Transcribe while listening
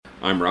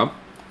I'm Rob.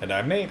 And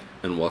I'm Nate.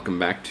 And welcome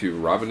back to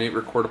Rob and Nate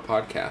Record a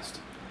Podcast.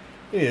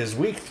 It is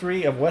week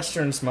 3 of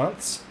Western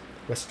Month.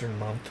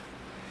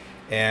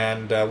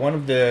 And one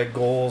of the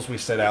goals we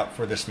set out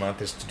for this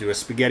month is to do a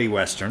spaghetti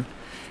Western.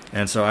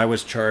 And so I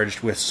was charged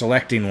with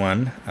selecting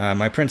one.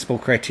 My principal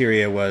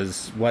criteria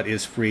was what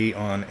is free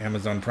on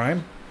Amazon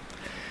Prime.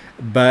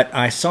 But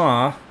I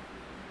saw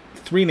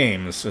 3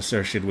 names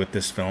associated with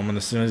this film. And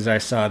as soon as I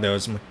saw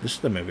those, I'm like, this is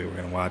the movie we're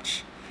going to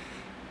watch.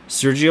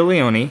 Sergio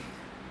Leone,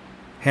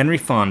 Henry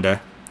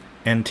Fonda,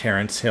 and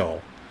Terence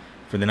Hill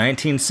for the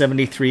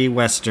 1973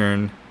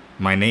 Western,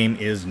 My Name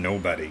is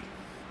Nobody.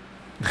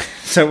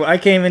 So I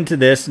came into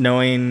this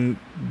knowing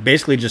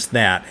basically just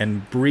that,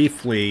 and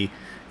briefly,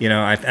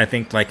 I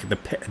think like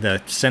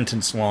the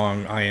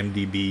sentence-long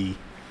IMDb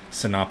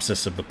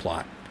synopsis of the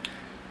plot.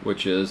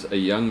 Which is a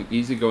young,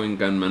 easygoing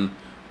gunman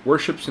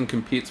worships and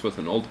competes with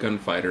an old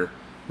gunfighter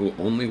who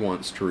only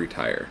wants to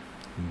retire.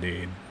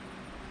 Indeed.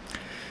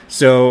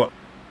 So,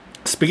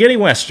 spaghetti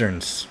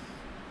Westerns.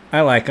 I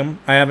like them.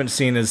 I haven't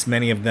seen as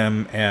many of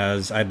them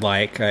as I'd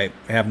like. I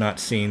have not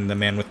seen the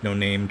Man with No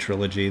Name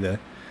trilogy,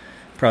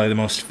 probably the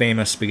most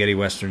famous spaghetti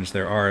Westerns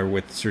there are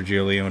with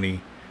Sergio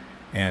Leone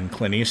and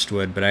Clint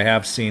Eastwood. But I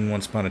have seen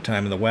Once Upon a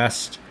Time in the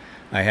West.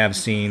 I have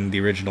seen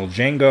the original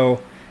Django.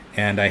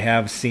 And I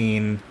have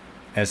seen,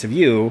 as have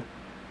you,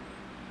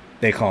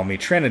 They Call Me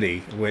Trinity,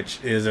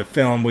 which is a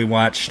film we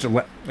watched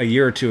a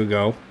year or two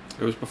ago.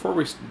 It was before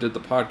we did the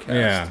podcast.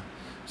 Yeah.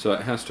 So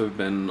it has to have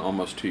been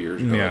almost 2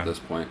 years ago at this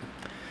point.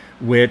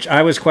 Which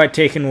I was quite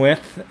taken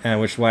with,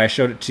 which is why I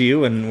showed it to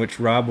you, and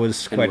which Rob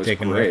was quite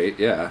taken with. Great,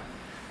 yeah.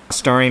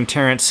 Starring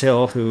Terence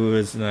Hill, who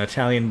is an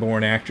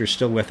Italian-born actor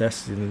still with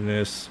us in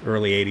his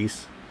early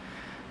 80s.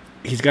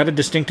 He's got a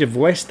distinctive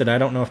voice that I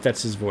don't know if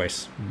that's his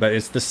voice, but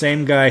it's the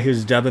same guy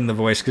who's dubbing the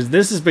voice, because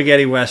this is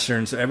spaghetti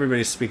Western, so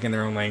everybody's speaking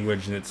their own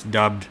language, and it's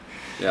dubbed.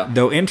 Yeah.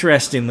 Though,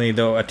 interestingly,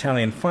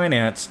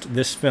 Italian-financed,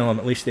 this film,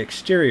 at least the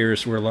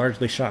exteriors, were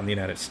largely shot in the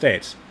United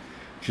States,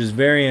 which is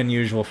very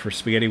unusual for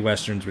spaghetti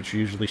Westerns, which are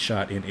usually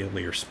shot in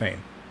Italy or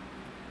Spain.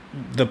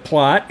 The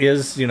plot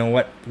is,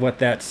 what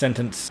that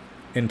sentence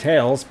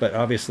entails, but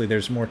obviously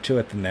there's more to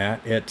it than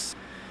that. This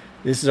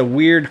is a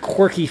weird,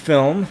 quirky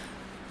film.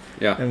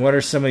 Yeah. And what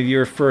are some of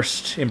your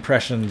first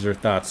impressions or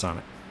thoughts on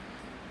it?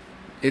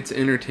 It's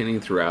entertaining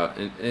throughout.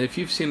 And if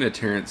you've seen a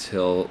Terence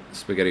Hill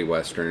spaghetti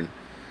Western,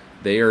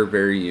 they are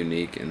very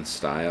unique in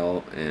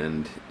style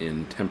and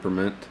in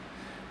temperament.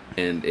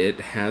 And it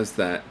has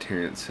that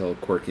Terence Hill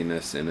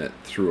quirkiness in it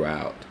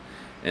throughout.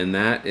 And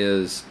that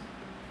is,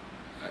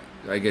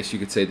 I guess you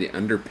could say, the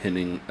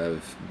underpinning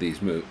of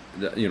these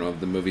of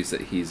the movies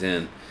that he's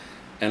in.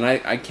 And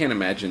I can't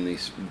imagine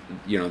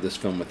this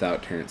film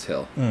without Terence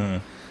Hill.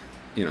 Mm.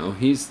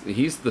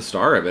 He's the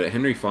star of it.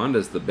 Henry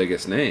Fonda's the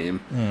biggest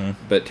name,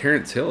 but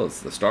Terence Hill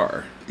is the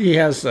star. He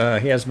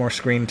has more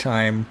screen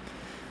time.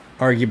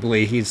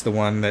 Arguably, he's the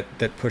one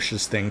that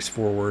pushes things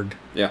forward.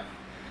 Yeah.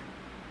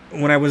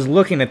 When I was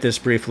looking at this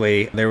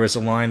briefly, there was a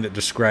line that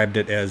described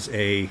it as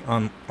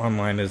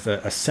online as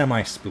a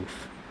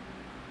semi-spoof,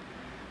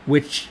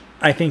 which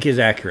I think is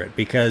accurate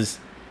because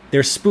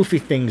there's spoofy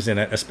things in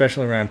it,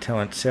 especially around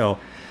Terence Hill.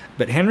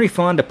 But Henry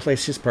Fonda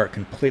plays his part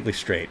completely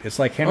straight. It's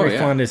like Henry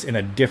Fonda's in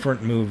a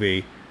different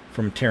movie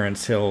from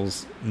Terence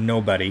Hill's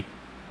Nobody.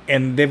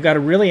 And they've got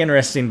a really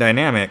interesting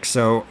dynamic.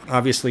 So,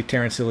 obviously,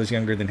 Terence Hill is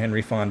younger than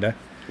Henry Fonda.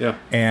 Yeah.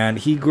 And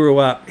he grew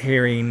up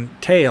hearing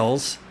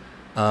tales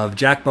of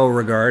Jack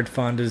Beauregard,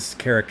 Fonda's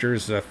character,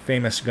 is a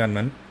famous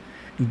gunman,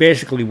 and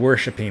basically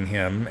worshiping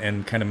him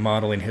and kind of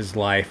modeling his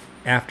life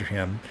after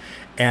him.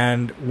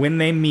 And when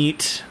they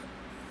meet...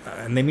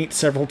 and they meet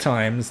several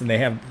times, and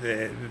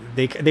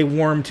they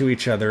warm to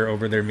each other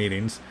over their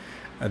meetings.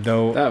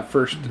 Though that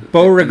first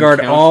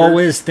Beauregard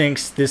always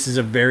thinks this is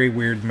a very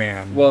weird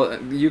man.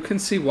 Well, you can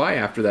see why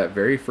after that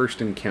very first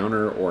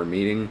encounter or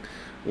meeting,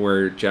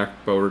 where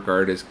Jack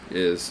Beauregard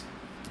is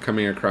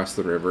coming across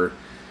the river,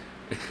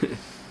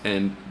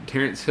 and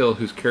Terence Hill,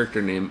 whose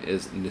character name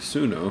is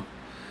Nisuno,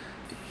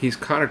 he's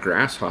caught a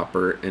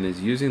grasshopper and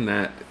is using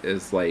that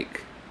as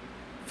like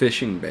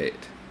fishing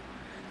bait.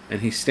 And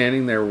he's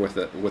standing there with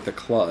a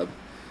club,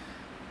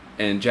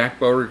 and Jack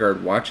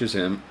Beauregard watches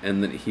him,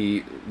 and then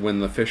when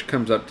the fish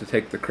comes up to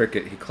take the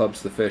cricket, he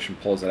clubs the fish and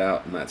pulls it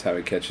out, and that's how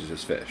he catches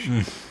his fish.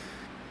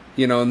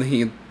 And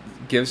he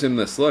gives him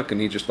this look,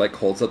 and he just like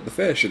holds up the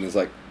fish and is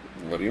like,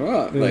 "What do you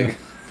want?" Like,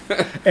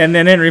 and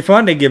then Henry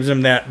Fonda gives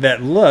him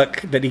that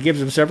look that he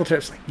gives him several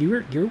times, like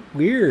you're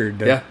weird.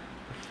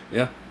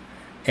 Yeah.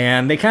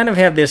 And they kind of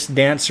have this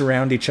dance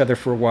around each other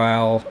for a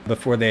while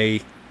before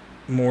they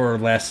more or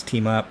less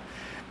team up.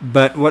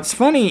 But what's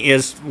funny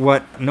is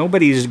what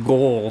nobody's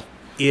goal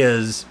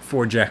is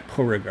for Jack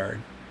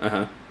Beauregard.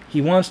 Uh-huh.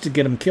 He wants to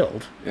get him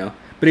killed. Yeah.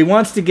 But he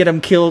wants to get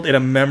him killed in a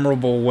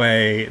memorable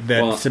way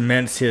that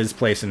cements his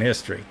place in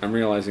history. I'm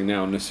realizing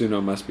now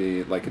Nisuno must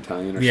be like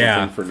Italian or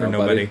something for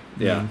nobody.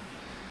 Yeah.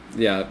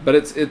 Yeah, but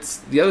it's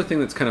the other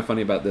thing that's kind of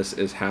funny about this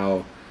is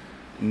how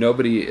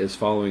nobody is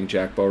following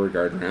Jack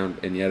Beauregard around,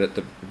 and yet at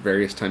the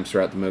various times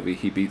throughout the movie,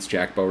 he beats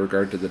Jack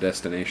Beauregard to the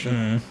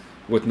destination.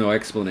 With no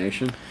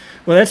explanation?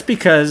 Well, that's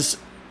because,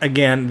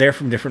 again, they're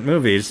from different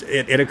movies.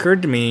 It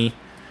occurred to me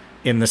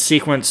in the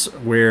sequence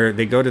where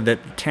they go to the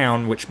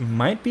town, which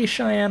might be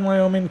Cheyenne,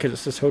 Wyoming, because it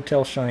says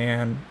Hotel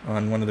Cheyenne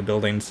on one of the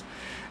buildings,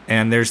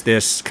 and there's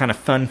this kind of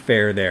fun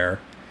fair there,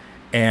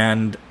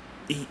 and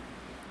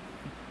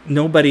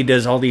nobody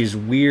does all these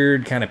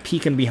weird kind of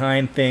peeking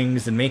behind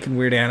things and making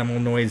weird animal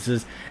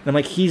noises. And I'm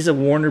like, he's a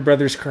Warner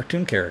Brothers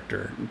cartoon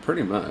character.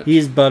 Pretty much.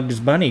 He's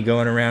Bugs Bunny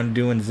going around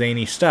doing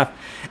zany stuff.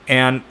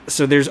 And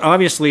so there's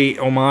obviously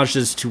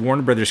homages to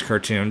Warner Brothers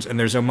cartoons, and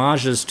there's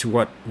homages to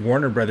what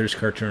Warner Brothers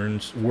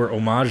cartoons were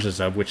homages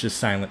of, which is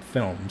silent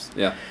films.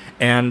 Yeah.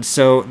 And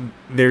so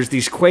there's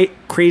these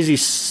crazy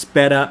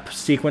sped up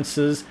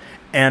sequences,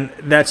 and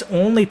that's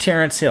only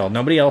Terrence Hill.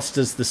 Nobody else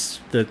does this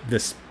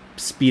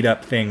speed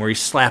up thing where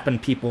he's slapping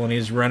people and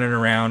he's running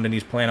around and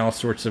he's playing all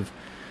sorts of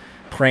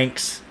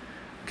pranks.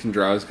 Can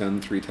draw his gun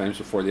 3 times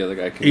before the other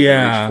guy can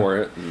reach for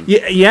it.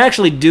 You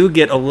actually do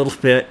get a little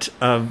bit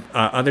of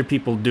other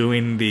people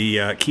doing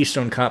the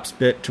Keystone Cops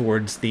bit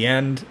towards the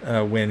end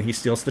when he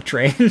steals the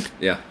train.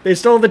 Yeah. They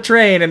stole the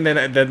train, and then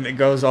it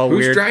goes all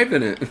weird. Who's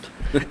driving it?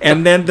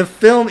 And then the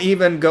film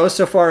even goes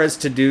so far as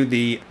to do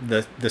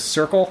the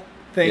circle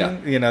thing,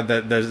 Yeah.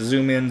 The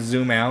zoom in,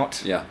 zoom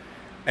out. Yeah.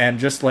 And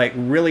just like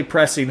really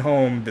pressing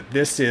home that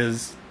this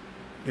is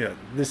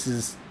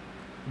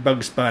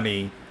Bugs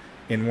Bunny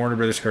in Warner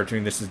Brothers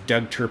cartoon. This is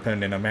Doug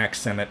Turpin in a Max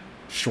Sennett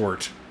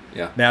short.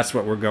 Yeah. That's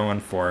what we're going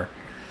for.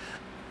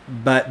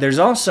 But there's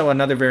also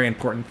another very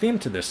important theme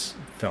to this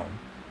film.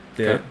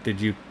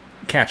 Did you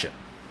catch it?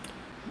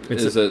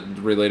 Is it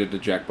related to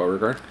Jack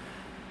Beauregard?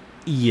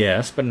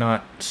 Yes, but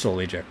not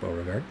solely Jack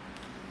Beauregard.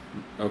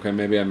 Okay,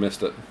 maybe I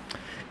missed it.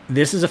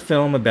 This is a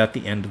film about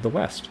the end of the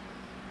West.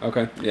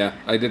 Okay, yeah,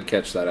 I did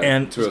catch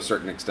that to a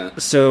certain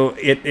extent. So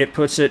it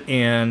puts it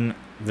in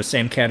the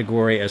same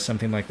category as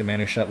something like The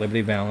Man Who Shot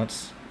Liberty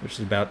Valance, which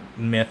is about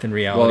myth and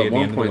reality at the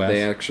end of the West. Well, at one point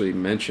they actually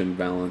mentioned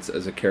Valance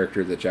as a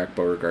character that Jack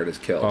Beauregard has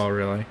killed. Oh,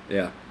 really?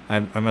 Yeah. I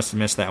must have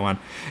missed that one.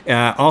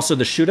 Also,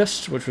 The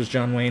Shootist, which was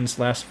John Wayne's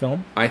last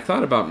film. I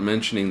thought about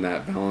mentioning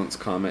that Valance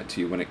comment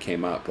to you when it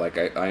came up. Like,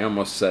 I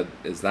almost said,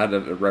 is that a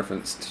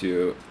reference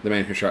to The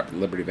Man Who Shot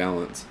Liberty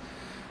Valance?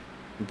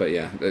 But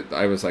yeah,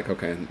 I was like,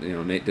 okay,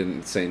 Nate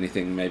didn't say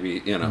anything.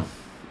 Maybe, you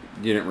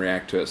didn't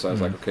react to it. So I was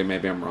like, okay,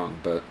 maybe I'm wrong.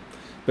 But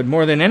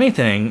more than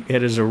anything,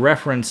 it is a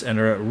reference and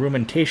a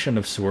rumination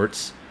of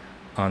sorts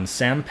on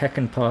Sam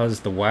Peckinpah's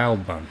The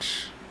Wild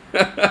Bunch.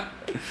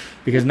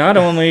 Because not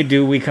only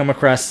do we come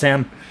across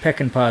Sam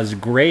Peckinpah's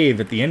grave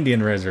at the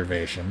Indian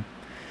reservation,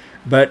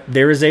 but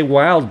there is a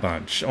Wild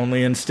Bunch.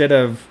 Only instead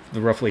of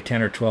the roughly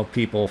 10 or 12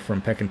 people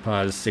from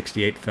Peckinpah's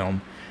 68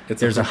 film,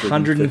 there's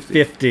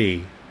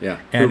 150. Yeah,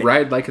 who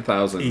ride like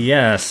 1,000.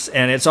 Yes,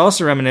 and it's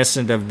also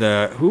reminiscent of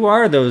who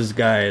are those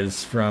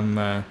guys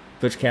from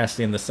Butch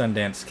Cassidy and the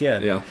Sundance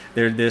Kid? Yeah.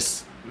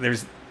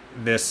 There's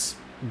this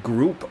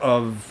group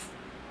of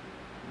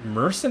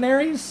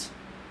mercenaries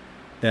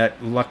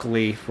that,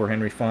 luckily for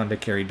Henry Fonda,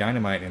 carry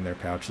dynamite in their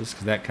pouches,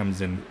 because that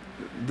comes in.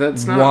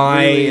 That's not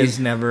why really, is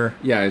never.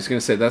 Yeah, I was going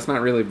to say that's not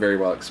really very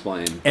well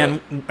explained.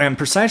 And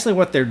precisely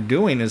what they're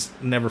doing is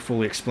never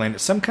fully explained.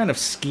 It's some kind of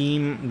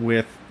scheme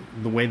with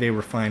the way they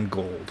refine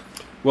gold.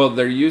 Well,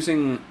 they're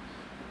using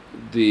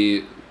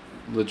the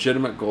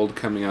legitimate gold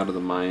coming out of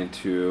the mine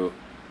to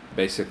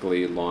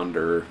basically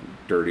launder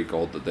dirty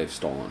gold that they've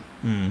stolen.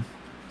 Mm.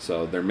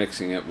 So they're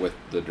mixing it with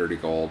the dirty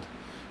gold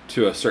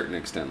to a certain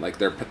extent. Like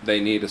they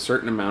need a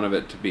certain amount of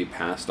it to be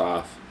passed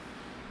off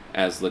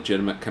as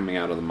legitimate coming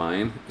out of the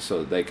mine so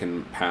that they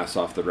can pass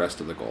off the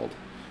rest of the gold.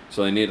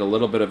 So they need a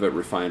little bit of it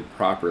refined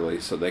properly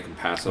so they can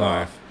pass it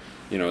off,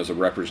 as a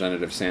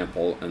representative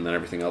sample, and then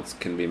everything else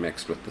can be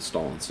mixed with the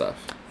stolen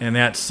stuff. And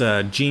that's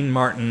Gene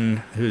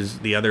Martin, who's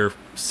the other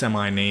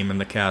semi-name in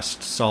the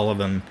cast.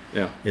 Sullivan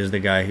is the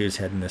guy who's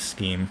heading this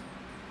scheme.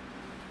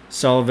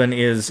 Sullivan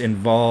is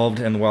involved,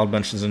 and the Wild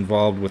Bunch is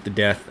involved with the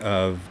death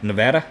of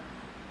Nevada,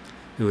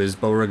 who is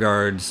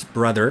Beauregard's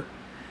brother,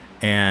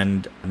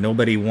 and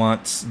nobody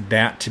wants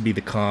that to be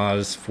the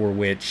cause for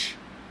which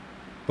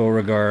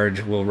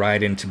Beauregard will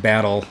ride into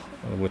battle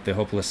with the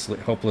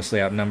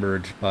hopelessly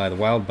outnumbered by the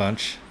Wild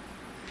Bunch.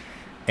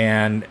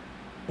 And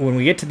when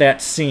we get to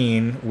that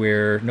scene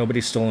where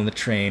nobody's stolen the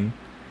train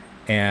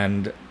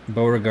and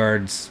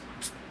Beauregard's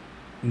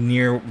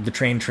near the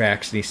train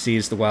tracks and he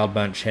sees the Wild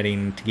Bunch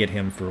heading to get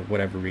him for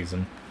whatever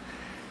reason,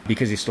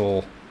 because he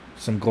stole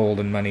some gold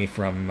and money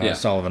from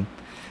Sullivan,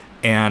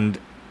 and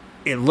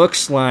it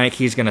looks like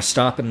he's going to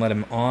stop and let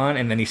him on,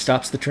 and then he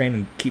stops the train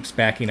and keeps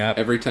backing up.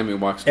 Every time he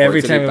walks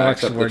towards he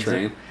backs up the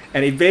train. It.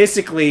 And he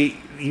basically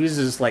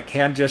uses like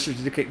hand gestures to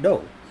indicate,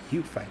 no,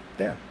 you fight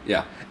them.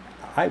 Yeah.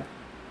 I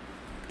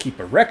keep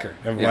a record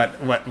of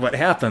what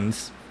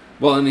happens.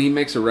 Well, and he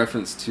makes a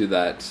reference to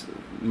that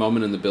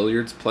moment in the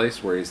billiards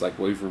place where he's like,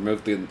 well, we've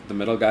removed the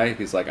middle guy.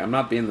 He's like, I'm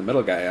not being the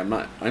middle guy.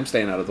 I'm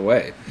staying out of the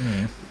way.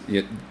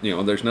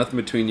 Mm. There's nothing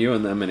between you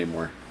and them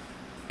anymore.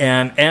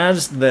 And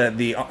as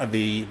the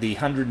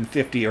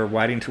 150 are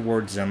riding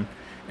towards him,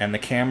 and the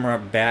camera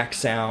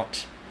backs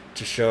out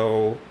to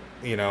show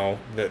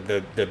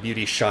the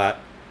beauty shot.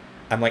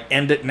 I'm like,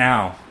 end it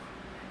now,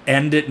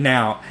 and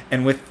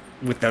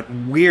with that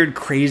weird,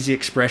 crazy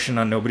expression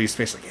on nobody's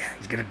face, like, yeah,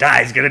 he's gonna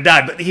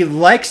die. But he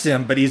likes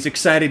him, but he's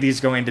excited he's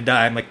going to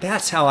die. I'm like,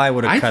 that's how I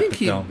would have cut the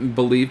film. I think he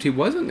believed he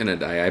wasn't gonna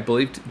die.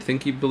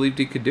 Think he believed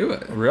he could do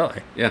it.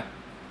 Really? Yeah.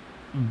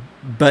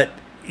 But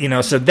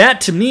so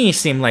that to me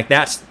seemed like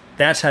that's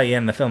how you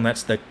end the film.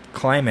 That's the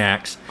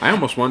climax. I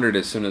almost wondered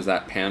as soon as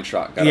that pan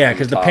shot got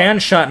because the pan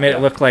shot made it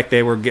look like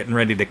they were getting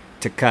ready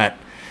to cut.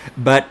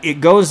 But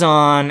it goes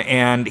on,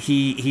 and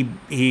he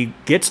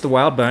gets the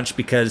Wild Bunch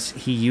because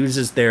he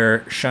uses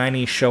their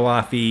shiny,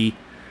 show-offy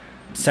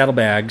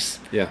saddlebags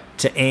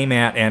to aim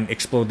at and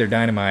explode their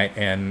dynamite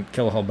and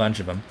kill a whole bunch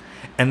of them.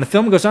 And the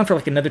film goes on for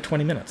like another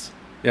 20 minutes.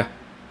 Yeah.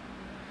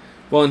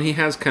 Well, and he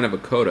has kind of a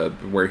coda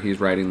where he's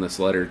writing this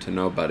letter to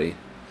nobody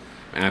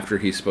after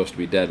he's supposed to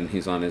be dead, and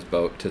he's on his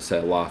boat to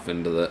sail off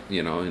into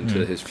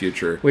his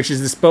future. Which is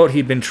this boat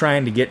he'd been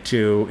trying to get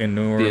to in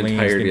New Orleans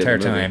the entire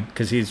time,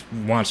 because he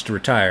wants to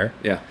retire.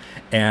 Yeah.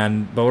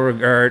 And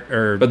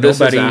Beauregard, But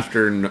this is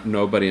after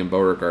Nobody and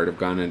Beauregard have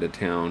gone into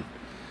town,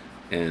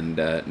 and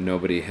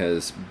nobody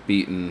has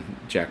beaten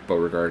Jack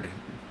Beauregard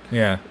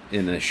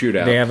in a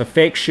shootout. They have a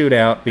fake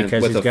shootout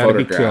because he's got to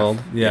be killed.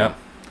 Yeah.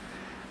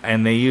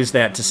 And they use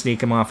that to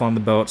sneak him off on the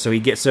boat. So he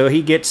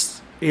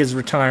gets his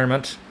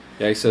retirement.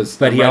 Yeah, he says,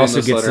 but he also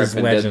gets his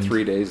legend. I've been dead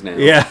 3 days now.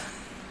 Yeah.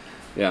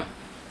 Yeah.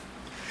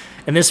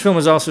 And this film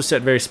is also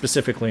set very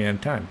specifically in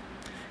time.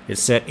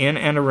 It's set in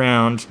and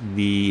around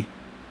the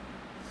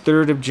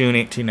 3rd of June,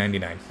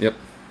 1899. Yep.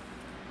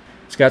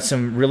 It's got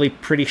some really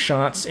pretty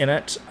shots in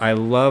it. I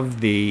love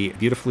the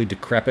beautifully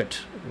decrepit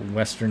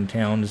Western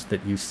towns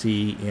that you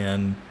see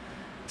in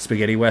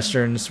spaghetti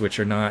Westerns, which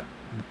are not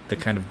the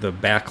kind of the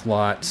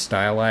backlot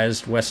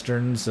stylized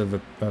Westerns of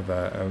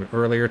a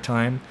earlier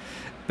time.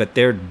 But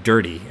they're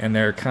dirty, and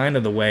they're kind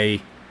of the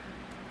way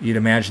you'd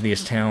imagine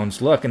these towns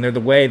look, and they're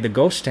the way the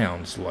ghost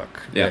towns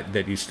look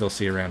that you still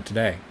see around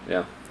today.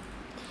 Yeah.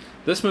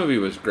 This movie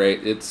was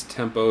great. Its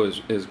tempo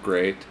is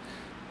great.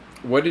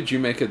 What did you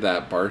make of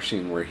that bar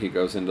scene where he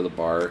goes into the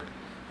bar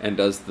and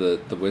does the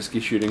whiskey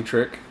shooting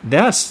trick?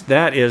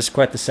 That is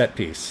quite the set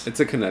piece. It's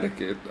a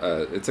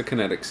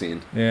kinetic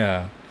scene.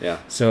 Yeah. Yeah.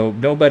 So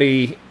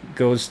nobody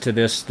goes to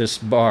this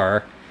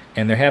bar,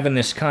 and they're having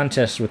this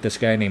contest with this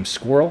guy named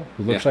Squirrel,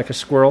 who looks like a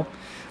squirrel,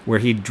 where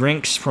he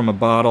drinks from a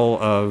bottle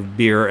of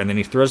beer, and then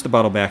he throws the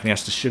bottle back and he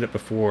has to shoot it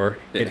before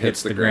it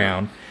hits the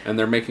ground. And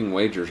they're making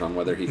wagers on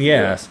whether he can do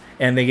it.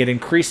 And they get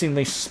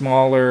increasingly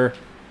smaller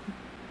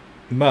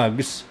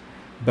mugs,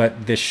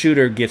 but the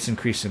shooter gets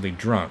increasingly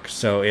drunk.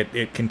 So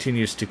it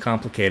continues to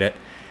complicate it,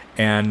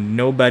 and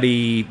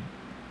nobody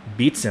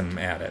beats him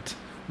at it.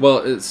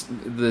 Well,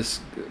 this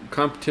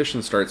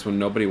competition starts when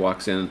nobody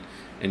walks in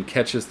and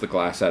catches the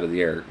glass out of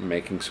the air,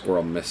 making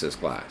Squirrel miss his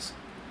glass.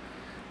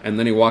 And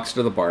then he walks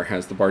to the bar,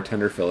 has the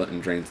bartender fill it,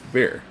 and drains the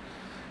beer.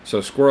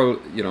 So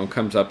Squirrel,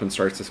 comes up and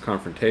starts this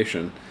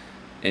confrontation,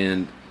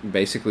 and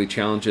basically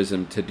challenges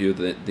him to do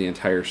the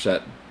entire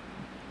set,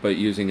 but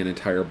using an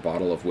entire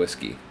bottle of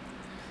whiskey.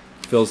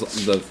 Fills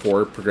the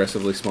 4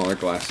 progressively smaller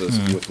glasses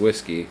with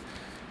whiskey,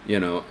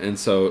 and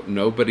so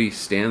nobody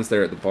stands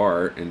there at the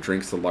bar and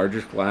drinks the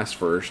largest glass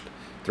first,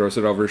 throws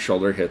it over his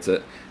shoulder, hits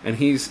it, and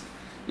he's,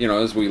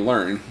 as we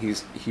learn,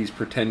 he's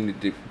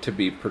pretending to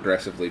be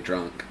progressively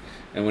drunk.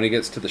 And when he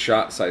gets to the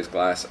shot-sized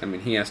glass,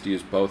 he has to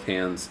use both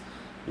hands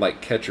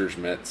like catcher's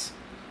mitts,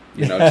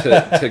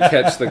 to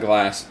catch the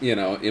glass,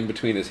 in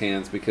between his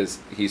hands, because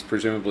he's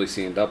presumably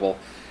seeing double.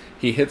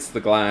 He hits the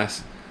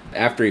glass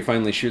after he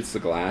finally shoots the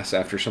glass,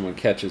 after someone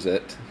catches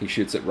it. He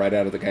shoots it right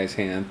out of the guy's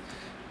hand.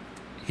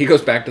 He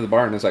goes back to the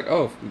bar and is like,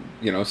 oh,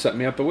 set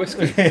me up a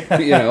whiskey.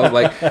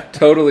 Like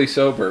totally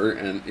sober.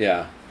 And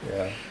yeah.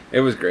 It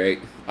was great.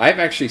 I've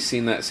actually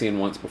seen that scene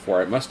once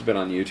before. It must have been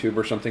on YouTube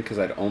or something, because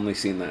I'd only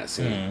seen that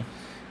scene.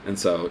 And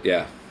so,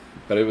 yeah.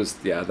 But it was,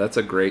 that's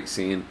a great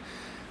scene.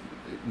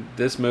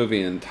 This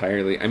movie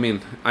entirely, I'm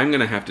going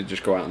to have to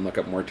just go out and look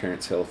up more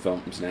Terence Hill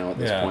films now at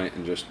this point,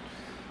 and just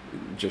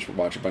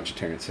watch a bunch of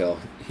Terence Hill.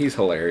 He's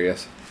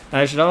hilarious.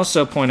 I should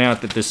also point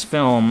out that this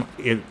film,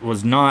 it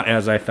was not,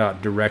 as I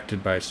thought,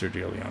 directed by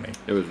Sergio Leone.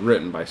 It was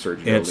written by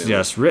Sergio Leone. It's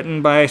just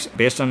written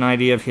based on an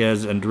idea of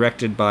his, and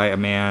directed by a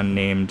man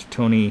named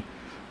Tony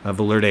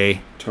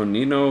Valerde.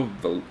 Tonino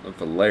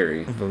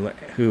Valeri.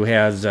 Who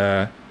has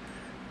a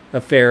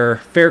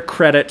fair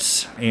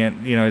credits,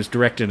 and has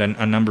directed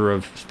a number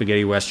of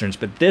spaghetti westerns.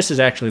 But this is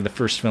actually the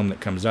first film that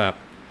comes up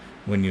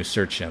when you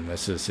search him.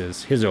 This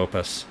is his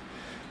opus.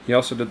 He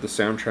also did the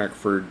soundtrack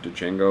for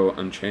Django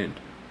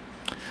Unchained.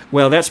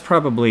 Well, that's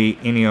probably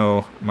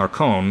Ennio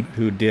Morricone,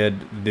 who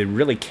did the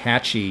really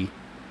catchy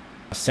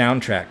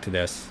soundtrack to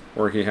this.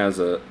 Or he has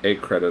a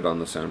credit on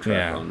the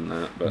soundtrack on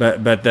that.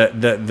 But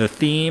the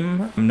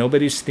theme,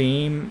 Nobody's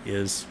theme,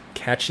 is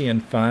catchy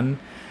and fun.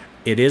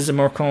 It is a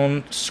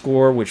Morricone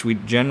score, which we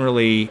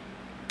generally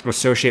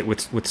associate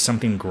with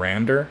something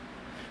grander.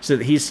 So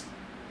that he's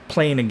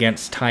playing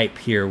against type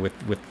here with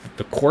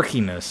the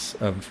quirkiness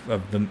of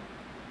the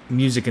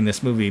music in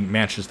this movie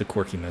matches the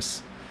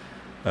quirkiness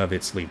of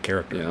its lead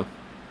character. Yeah.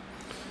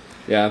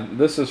 Yeah,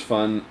 this is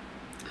fun.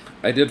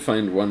 I did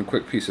find one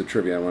quick piece of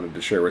trivia I wanted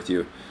to share with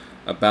you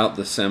about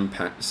the Sam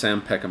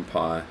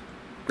Peckinpah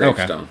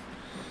gravestone. Okay.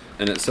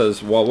 And it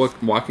says, while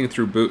walking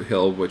through Boot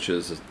Hill, which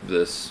is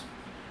this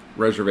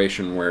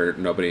reservation where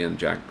nobody and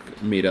Jack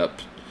meet up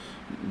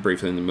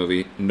briefly in the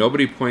movie,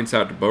 nobody points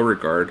out to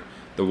Beauregard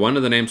that one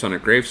of the names on a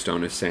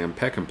gravestone is Sam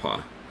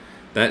Peckinpah.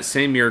 That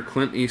same year,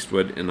 Clint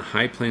Eastwood in the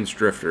High Plains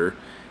Drifter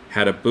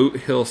had a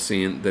Boot Hill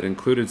scene that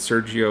included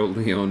Sergio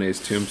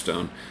Leone's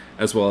tombstone,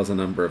 as well as a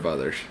number of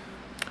others.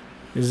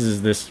 This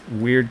is this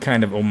weird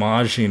kind of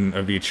homaging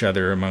of each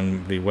other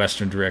among the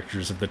Western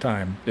directors of the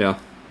time. Yeah.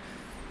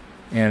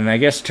 And I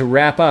guess to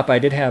wrap up, I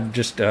did have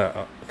just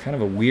a kind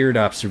of a weird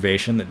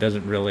observation that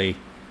doesn't really...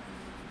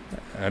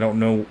 I don't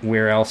know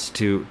where else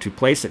to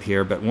place it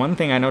here, but one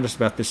thing I noticed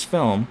about this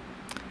film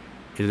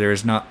is there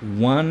is not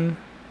one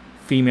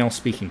female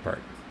speaking part.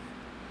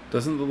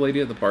 Doesn't the lady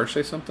at the bar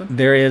say something?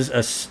 There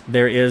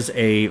is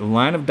a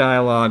line of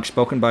dialogue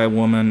spoken by a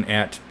woman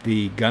at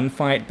the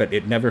gunfight, but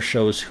it never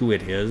shows who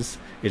it is.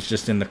 It's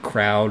just in the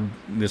crowd.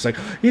 It's like,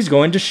 he's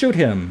going to shoot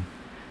him.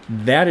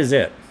 That is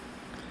it.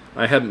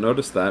 I hadn't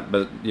noticed that,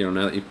 but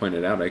now that you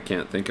pointed out, I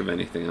can't think of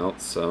anything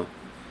else. So,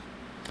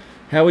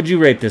 how would you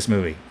rate this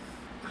movie?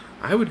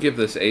 I would give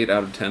this 8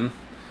 out of 10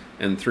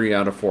 and 3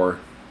 out of 4.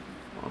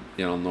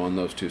 On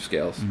those two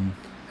scales. Mm-hmm.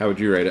 How would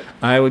you rate it?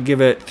 I would give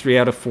it 3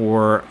 out of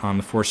 4 on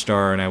the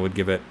 4-star, and I would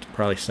give it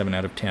probably 7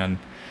 out of 10.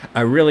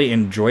 I really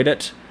enjoyed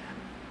it,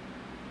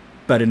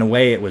 but in a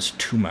way, it was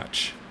too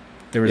much.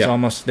 There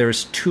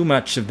was too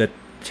much of the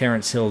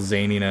Terence Hill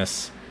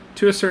zaniness.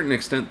 To a certain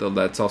extent, though,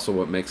 that's also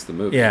what makes the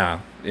movie. Yeah.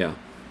 Yeah.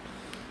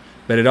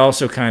 But it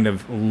also kind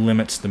of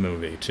limits the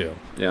movie, too.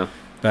 Yeah.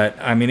 But,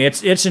 I mean,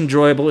 it's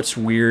enjoyable. It's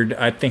weird.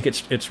 I think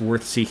it's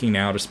worth seeking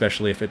out,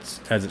 especially if it's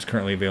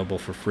currently available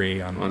for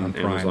free on Prime.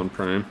 Amazon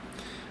Prime.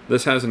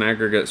 This has an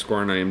aggregate score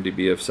on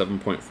IMDb of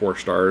 7.4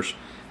 stars,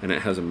 and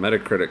it has a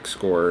Metacritic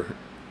score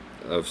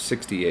of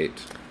 68.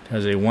 It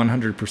has a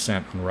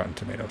 100% on Rotten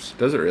Tomatoes.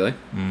 Does it really?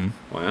 Mm.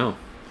 Wow.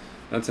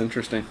 That's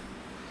interesting.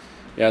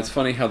 Yeah, it's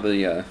funny how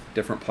the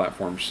different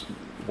platforms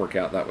work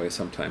out that way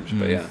sometimes.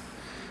 But yeah,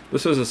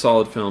 this was a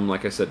solid film.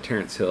 Like I said,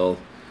 Terence Hill,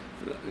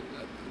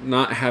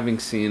 not having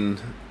seen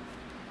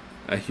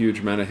a huge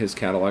amount of his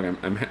catalog,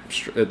 I'm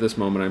at this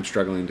moment I'm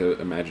struggling to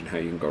imagine how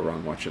you can go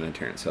wrong watching a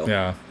Terence Hill.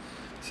 Yeah.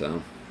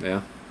 So,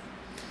 yeah.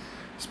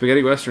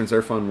 Spaghetti Westerns,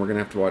 they're fun. We're going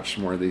to have to watch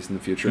some more of these in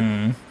the future.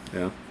 Mm.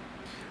 Yeah.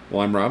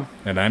 Well, I'm Rob.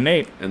 And I'm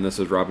Nate. And this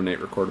is Rob and Nate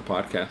Record a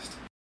Podcast.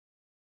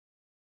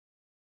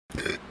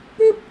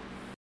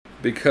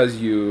 Because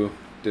you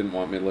didn't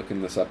want me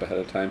looking this up ahead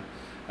of time,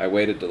 I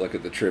waited to look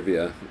at the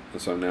trivia,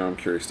 so now I'm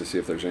curious to see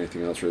if there's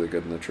anything else really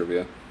good in the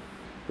trivia.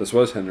 This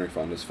was Henry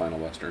Fonda's final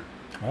Western.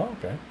 Oh,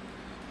 okay.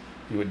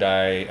 He would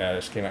die,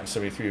 this came out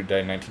in 1973, he would die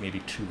in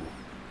 1982.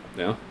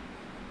 Yeah.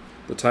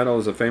 The title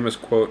is a famous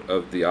quote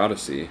of the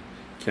Odyssey,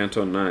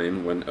 Canto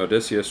 9, when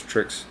Odysseus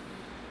tricks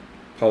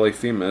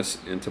Polyphemus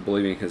into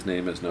believing his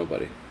name is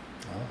nobody.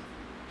 Oh.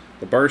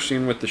 The bar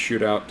scene with the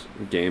shootout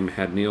game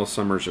had Neil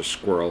Summers as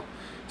Squirrel.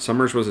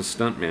 Summers was a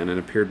stuntman and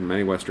appeared in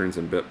many westerns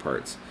and bit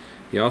parts.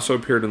 He also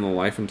appeared in the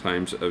life and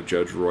times of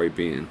Judge Roy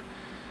Bean.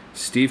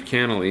 Steve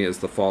Cannelly, as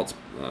the false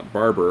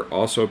barber,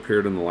 also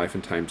appeared in the life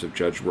and times of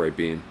Judge Roy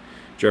Bean.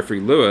 Jeffrey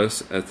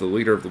Lewis, as the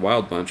leader of the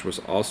Wild Bunch, was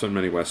also in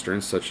many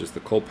westerns, such as the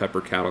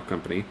Culpeper Cattle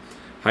Company,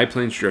 High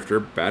Plains Drifter,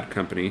 Bad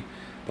Company,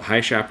 The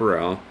High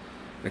Chaparral,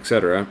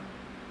 etc.,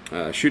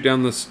 Shoot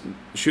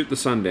the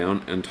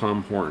Sundown, and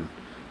Tom Horn.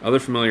 Other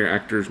familiar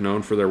actors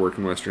known for their work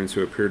in westerns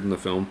who appeared in the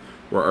film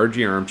were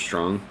R.G.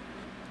 Armstrong,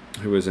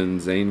 who was in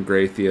Zane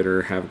Grey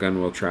Theater, Have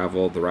Gun Will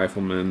Travel, The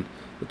Rifleman,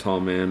 The Tall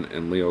Man,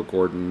 and Leo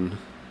Gordon.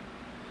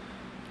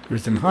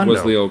 Was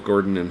Leo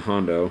Gordon in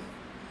Hondo,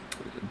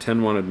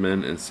 10 Wanted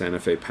Men, and Santa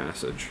Fe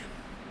Passage.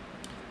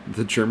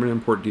 The German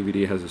import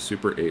DVD has a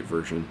Super 8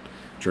 version,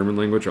 German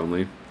language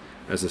only,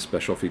 as a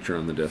special feature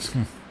on the disc.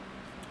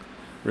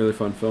 Really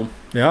fun film.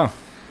 Yeah.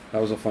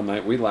 That was a fun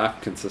night. We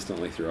laughed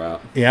consistently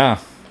throughout. Yeah.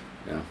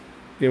 Yeah.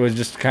 It was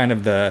just kind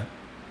of the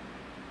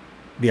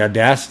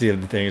audacity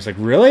of the thing. It's like,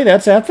 really?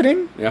 That's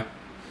happening? Yeah.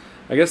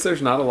 I guess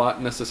there's not a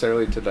lot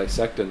necessarily to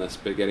dissect in a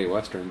spaghetti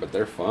western, but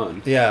they're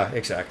fun. Yeah,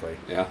 exactly.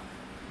 Yeah.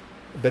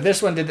 But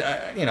this one did,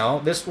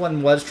 this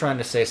one was trying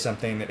to say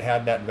something that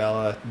had that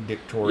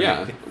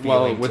valedictorian feeling.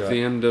 Well, with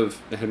the end of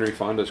Henry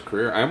Fonda's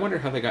career, I wonder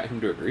how they got him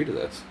to agree to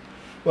this.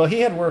 Well,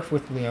 he had worked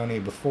with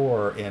Leone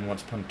before in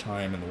Once Upon a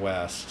Time in the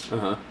West,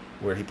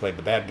 where he played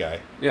the bad guy.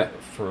 Yeah.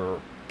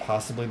 For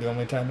possibly the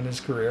only time in his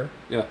career.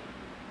 Yeah.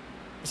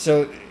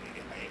 So,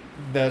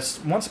 this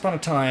Once Upon a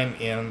Time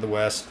in the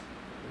West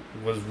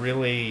was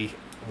really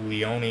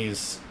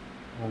Leone's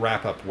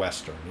wrap-up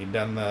Western. He'd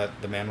done the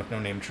Man with No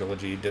Name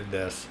trilogy, he did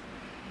this.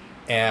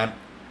 And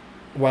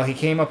while he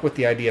came up with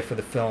the idea for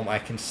the film, I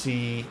can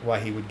see why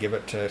he would give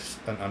it to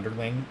an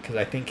underling, because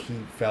I think he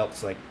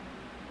felt like,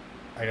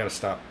 I gotta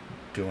stop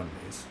doing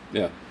these.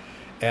 Yeah.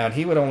 And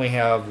he would only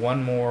have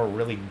one more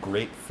really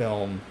great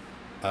film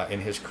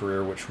in his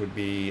career, which would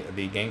be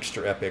the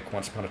gangster epic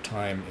Once Upon a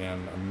Time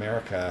in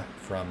America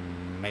from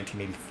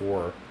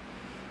 1984,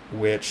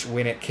 which,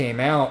 when it came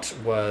out,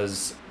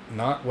 was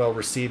not well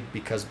received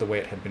because of the way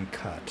it had been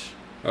cut.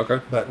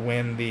 Okay. But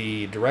when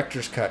the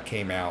director's cut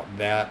came out,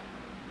 that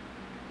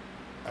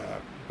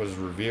was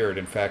revered.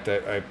 In fact,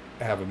 I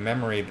have a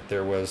memory that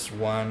there was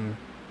one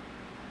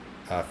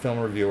film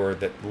reviewer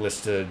that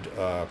listed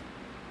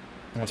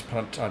Once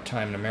Upon a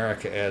Time in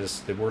America as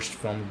the worst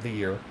film of the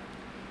year.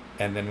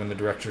 And then when the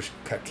director's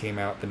cut came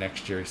out the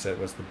next year, he said it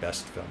was the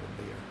best film of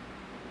the year.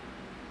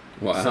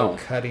 Wow. So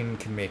cutting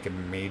can make a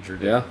major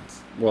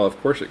difference. Yeah. Well,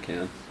 of course it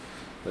can.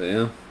 But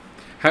yeah.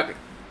 How?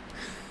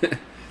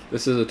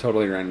 This is a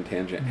totally random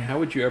tangent. How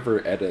would you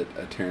ever edit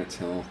a Terrence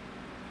Hill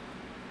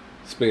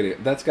spaghetti?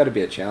 That's got to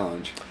be a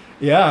challenge.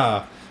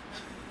 Yeah.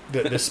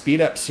 The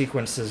speed up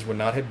sequences would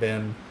not have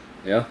been,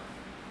 Yeah.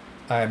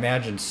 I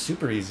imagine,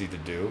 super easy to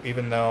do,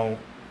 even though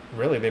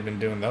really they've been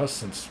doing those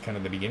since kind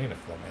of the beginning of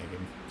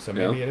filmmaking. So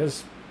maybe it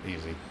is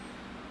easy.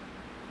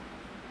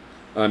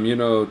 You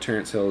know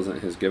Terrence Hill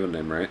isn't his given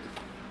name, right?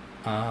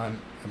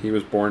 He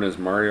was born as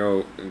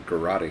Mario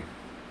Garotti.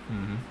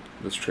 Mm-hmm.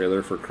 This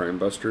trailer for Crime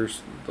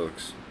Busters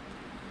looks...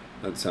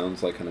 That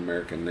sounds like an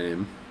American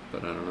name,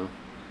 but I don't know.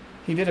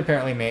 He did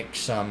apparently make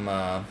some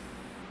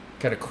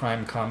kind of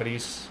crime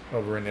comedies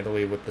over in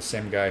Italy with the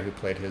same guy who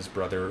played his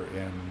brother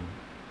in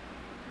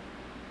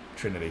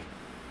Trinity.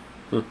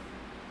 Huh.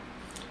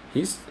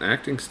 He's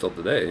acting still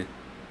today.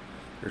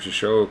 There's a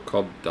show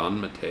called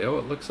Don Mateo,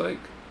 it looks like.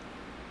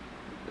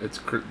 It's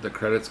the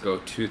credits go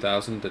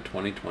 2000 to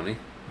 2020.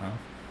 Wow.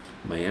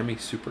 Miami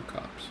Super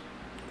Cops.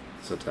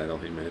 That's the title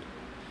he made.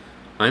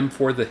 I'm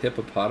for the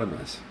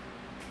Hippopotamus.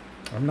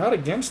 I'm not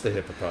against the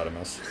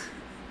hippopotamus.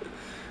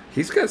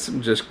 He's got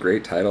some just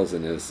great titles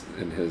in his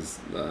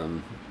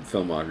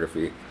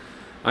filmography.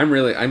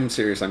 I'm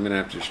serious. I'm gonna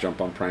have to just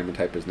jump on Prime and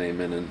type his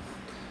name in and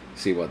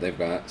see what they've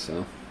got.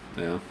 So,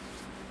 yeah.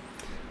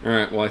 All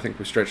right. Well, I think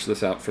we stretched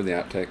this out for the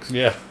outtakes.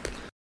 Yeah.